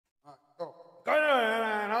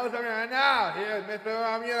knows I'm here now. Here's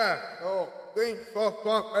Mr. Amir. Oh, green, soft,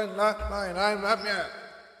 and Nightline. I'm Amir.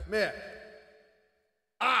 Smith.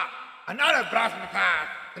 Another blast from the past.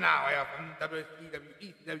 Now I have from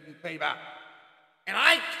WCW payback. And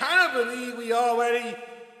I kind of believe we've already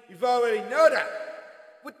know that.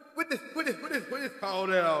 With this whole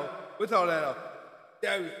little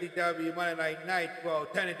WCW Monday Night Nitro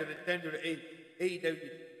 10 to the 8 AEW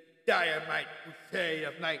Dynamite Crusade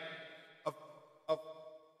of night of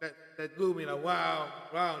that looming around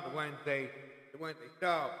the Wednesday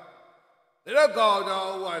show. Little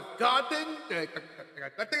Guido was gotten the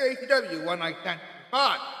AEW one night stand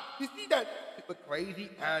spot. You see that super crazy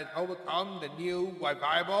has overcome the new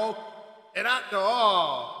revival? And after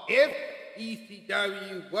all, if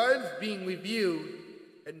ECW was being reviewed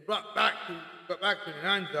and brought back to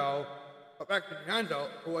Nunzo,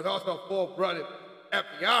 who was also full-blooded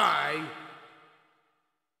FBI,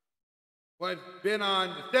 was been on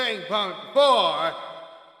the same planet before,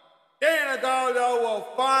 then Guido will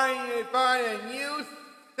find a new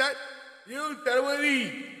set of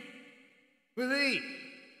relief.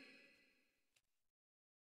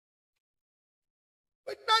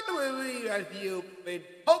 But not the relief as you've been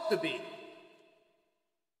hoped to be.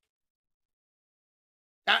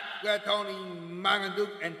 That's where Tony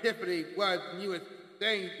Marmaduke and Tiffany was the newest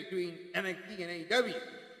thing between NXT and AEW.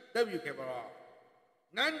 W came along.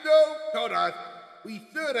 Nunzo told us we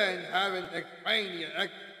shouldn't haven't explained the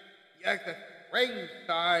excess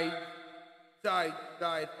ringside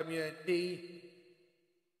community,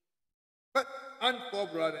 but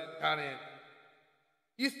unfull-blooded Italian.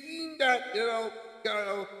 You seen that,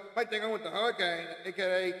 fight thing on with the Hurricane,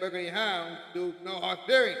 aka Burgundy Hound, do no hard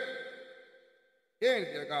fearing. Here's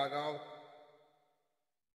Chicago.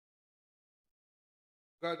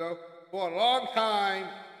 For a long time,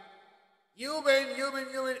 you've been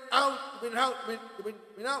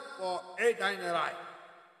out for any time in your life.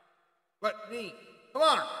 But me, come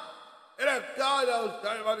on. And if Guido's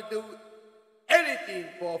not about to do anything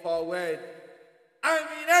for Wed, I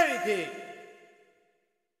mean anything.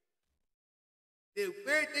 Do you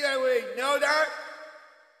really think I would know that?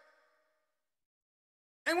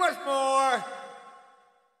 And what's more,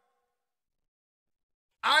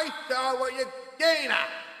 I saw what you're getting at.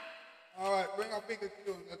 All right, bring our fingers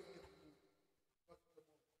to him.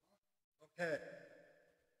 Okay.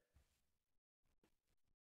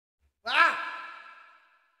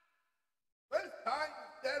 First time you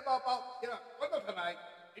said about football tonight,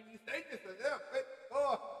 and you say this a little bit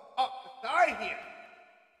more up the side here.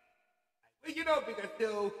 Well, you know, because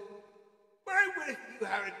too, why wish you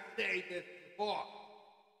haven't said this before?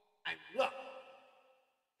 And look,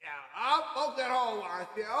 I'll folks at home want to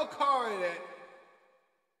see, I'll call it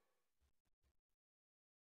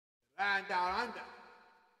Land Down Under.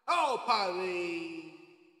 Oh, police.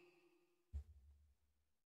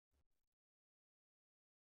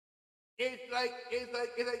 It's like you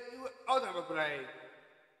out of a blade.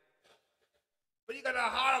 But you got the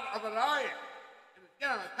heart of a lion and the skin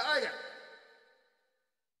of a tiger.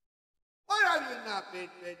 Why have you not been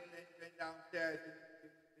downstairs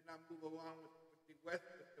and not move along with the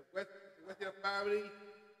rest of your family?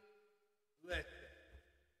 Listen,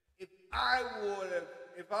 if I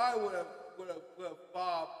would have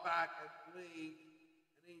fall back asleep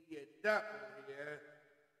and then get dumped here,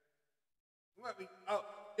 you might be up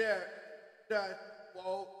there just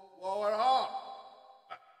wall at all.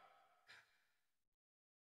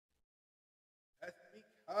 That's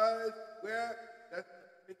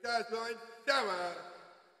because we're in summer.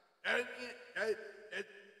 That's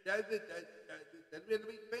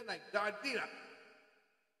really been like Godzilla.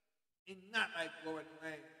 And not like Roman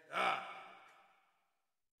Reigns. Well,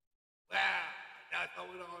 that's why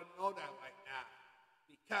we don't know that right now.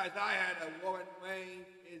 Because I had a Roman Reigns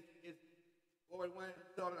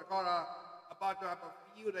told the corner about to have a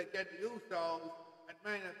feud against the Usos at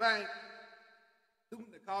Main Event. Soon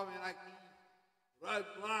to call me like the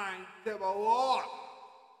Bloodline Civil War.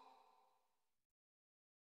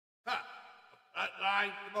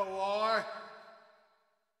 Bloodline Civil War.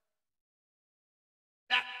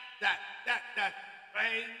 That's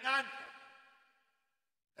plain nonsense.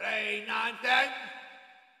 Plain nonsense.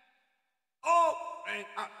 Oh, bring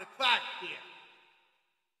up the facts here.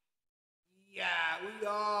 Yeah, we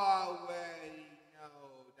already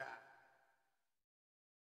know that.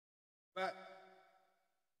 But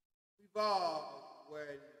we've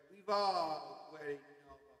already known for a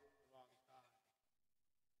long time.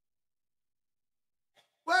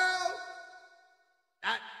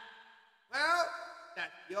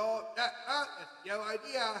 That's your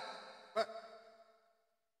idea. But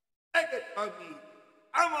take it from me.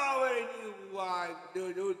 I'm already knew why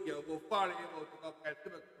Little Guido will finally able to go past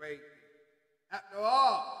super crazy. After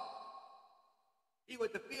all, he was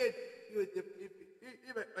defeated. He was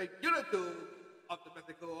a unitude of the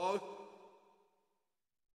mythical oath.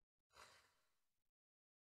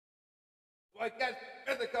 So against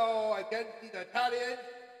mythical, against the Italians.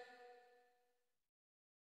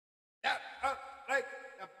 That like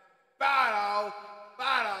the battle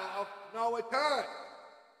of no return.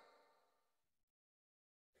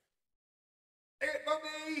 Take it from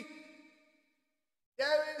me.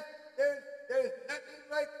 There's nothing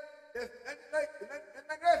like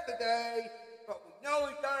yesterday, but we know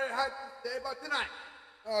each other had to say about tonight.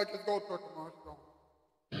 Just go to commercial.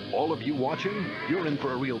 All of you watching, you're in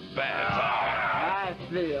for a real bad time. I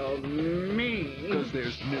feel mean. Because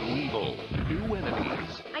there's new evil, new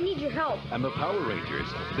enemies. I need your help. And the Power Rangers,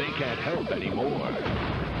 they can't help anymore.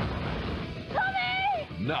 Tommy!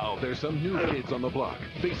 Now there's some new kids on the block,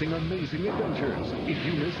 facing amazing adventures. If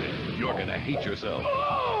you miss it, you're gonna hate yourself.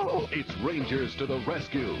 Oh! It's Rangers to the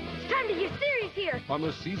Rescue. It's time to get serious here. On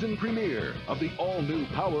the season premiere of the all-new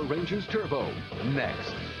Power Rangers Turbo.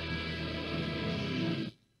 Next.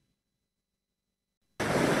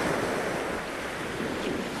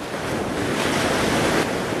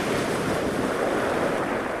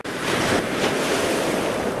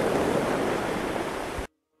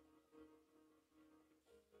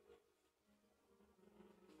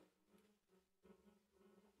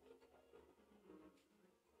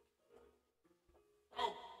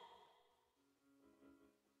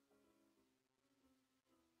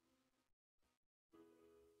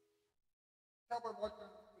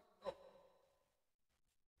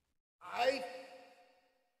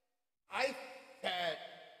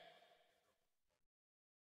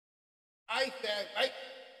 I said,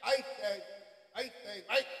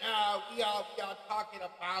 right now we are talking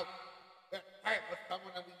about the type of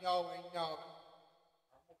someone that we know.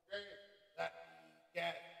 Okay, that we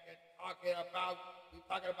get talking about. We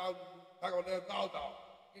talking about Little Guido.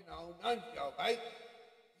 You know, Nuncio, right?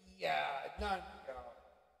 Yeah, Nuncio.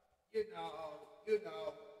 You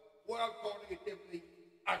know, what I'm calling it simply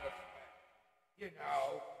understand. You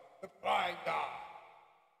know, the blind guy,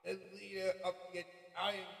 the leader of the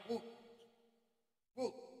Italian group.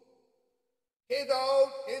 His old,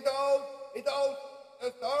 the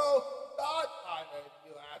solo godfather,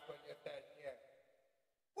 you asked what you said here.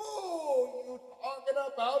 Whoa, you talking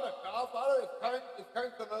about a godfather is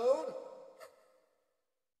turned saloon?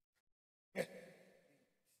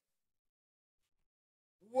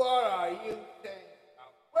 What are you saying?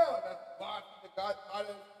 Well, that's watching the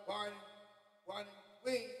godfather running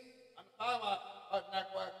queen on the Palma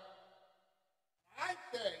network. I'm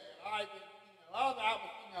saying that I've been seeing a lot of that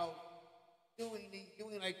was, doing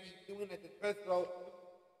like the first row,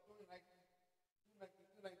 doing like the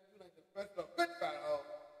first row. Good battle.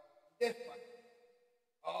 This one.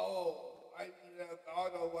 Oh, I mean,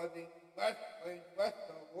 Guido was in West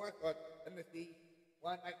of Tennessee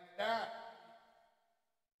one like that.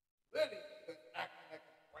 Really, just acting like a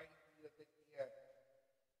crazy of the year.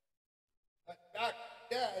 But back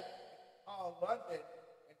then, called London,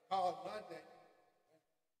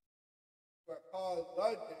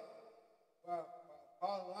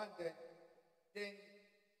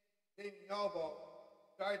 Ding Noble,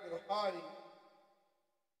 Sergeant Hardy,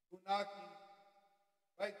 Funaki,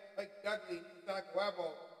 like Dudley, Zach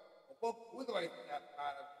Rebel, both away from that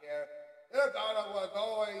part of here. Little Guido was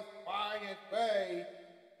always finding his way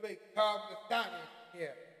to become the standard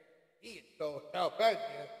here. He is so hell-bent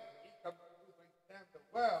here. He comes to stand the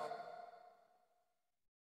well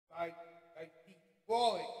by deep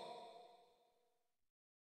falling.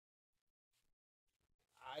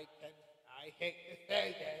 I hate to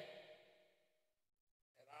say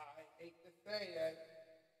that,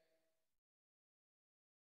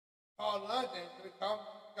 Paul London to become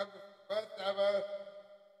the first ever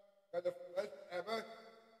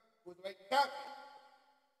cruiserweight champion.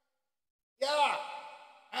 Yeah,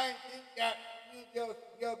 I think that Gil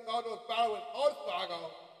Guido's battle with Oswago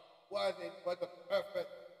was a perfect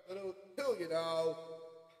little two, you know.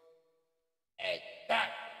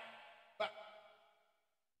 Exactly. But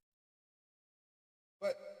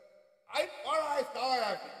what I thought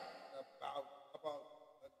about the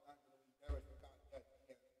non-Louis contest here,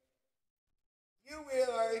 you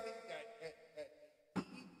realizing that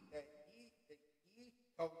he,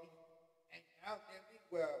 Tony, and now Jimmy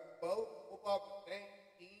were both football the same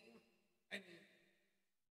team. I mean,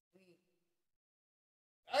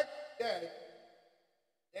 back then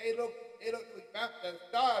they look to be back to the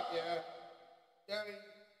start here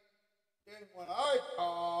during what I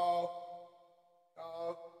call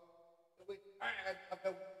the return of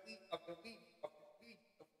the week of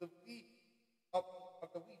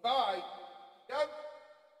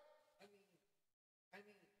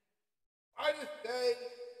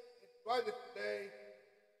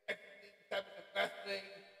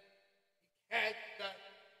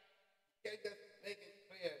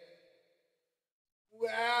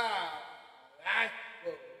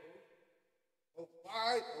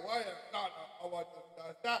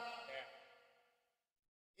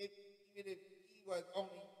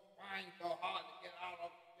only trying so hard to get out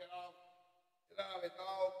of it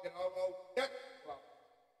all, get all those death clubs.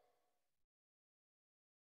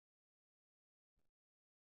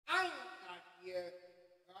 I'm not here,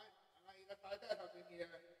 right? I got something here.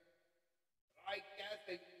 But I guess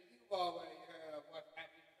that you've already heard of what's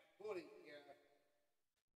happening to the bully here.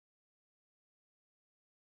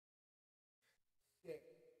 Shit.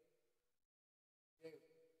 Dude.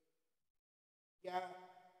 Yeah.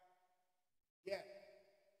 Yeah.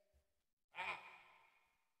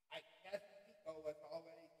 I guess Nico was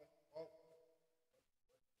already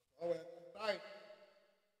inside.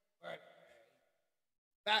 But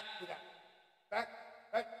back to that. Back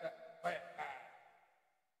to that.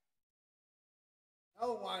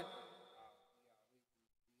 No one.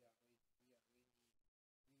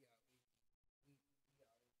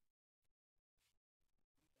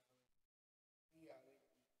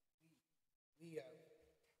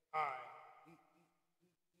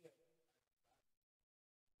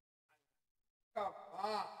 Come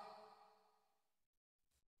on.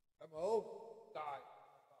 Come on. Die.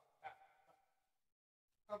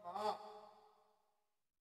 Come on.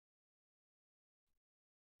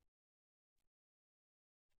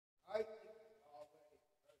 I think we already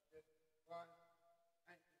heard this one.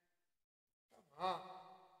 Come on.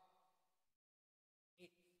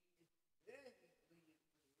 It's very easy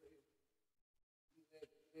to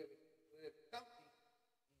live something in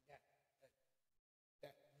that makes a lot of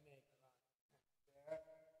sense there.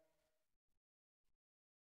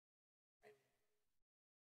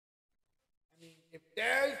 I mean, if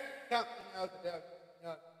there's something else that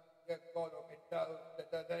just going on and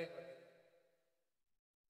does anyway,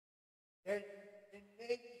 then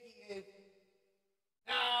maybe he is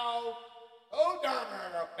now. Hold on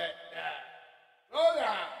a little bit there. Hold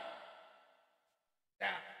on.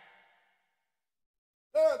 Down.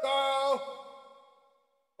 There we go.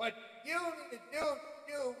 What you need to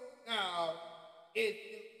do now is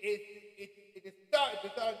to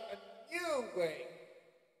start a new way.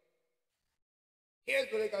 Here's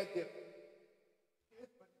what I gotta do.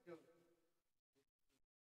 Here's what to do.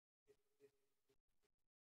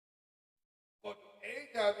 Go to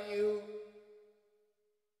AW.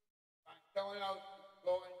 Find someone else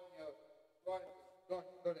going to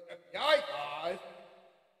the FBI cause.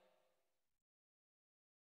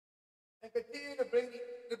 And continue to bring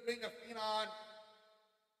the phenom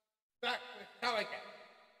back to the Telecast.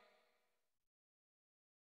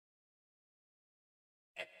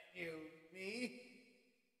 Excuse me?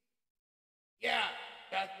 Yeah,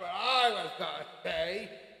 that's what I was gonna say.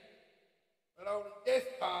 But only this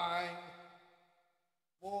time,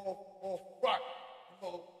 more front,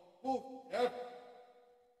 more move, yeah?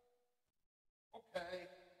 Okay.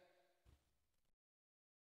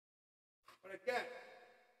 But again,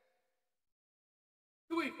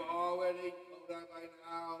 we've already told them by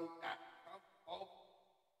now that some folks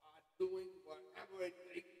are doing whatever it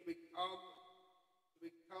takes to become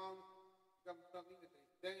something that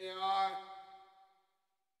they say they are.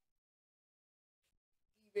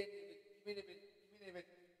 Even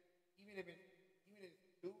if it's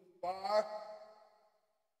too far.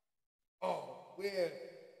 Oh, weird.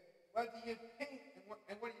 What do you think?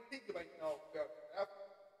 And what do you think about yourself?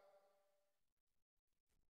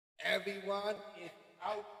 Everyone is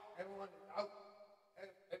out. Everyone is out.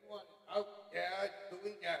 Everyone is out there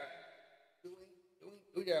doing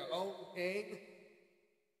their own thing.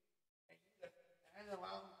 And you just stand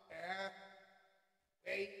around there,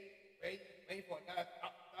 wait for another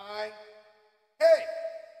stop sign. Hey,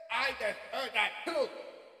 I just heard that too.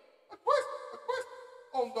 A twist.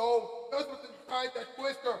 Oh no, that's what's inside that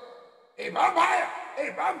twister. A vampire!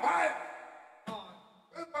 Vampire!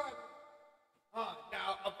 Oh,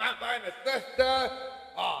 now, a vampire and a twister?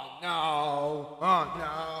 Oh, no.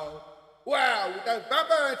 Well, with that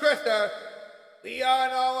vampire and twister, we all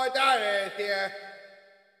know what that is here.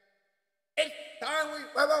 It's time we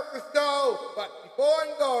rev up the stove, but before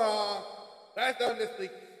we go on, let's learn this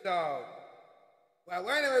week's stove. Well,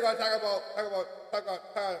 we're going to talk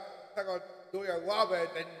about Julia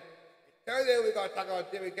Roberts, and Thursday we're going to talk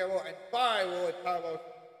about Jimmy Kimmel, and Friday we're going to talk about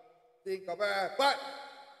Steve Colbert, but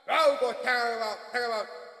now we're going to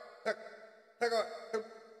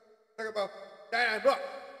talk about Diane Brooks.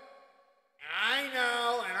 And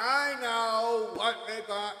I know what we're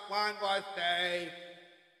going to say,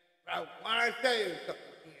 but I want to tell you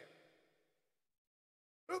something here.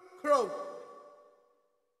 Look close.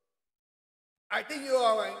 I think you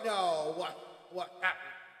already know what's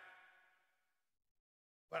happening.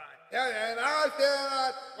 But I tell you, and I'll tell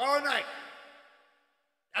you all night.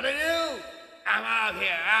 Nothing new. I'm out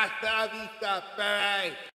here. Hasta la vista,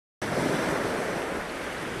 baby.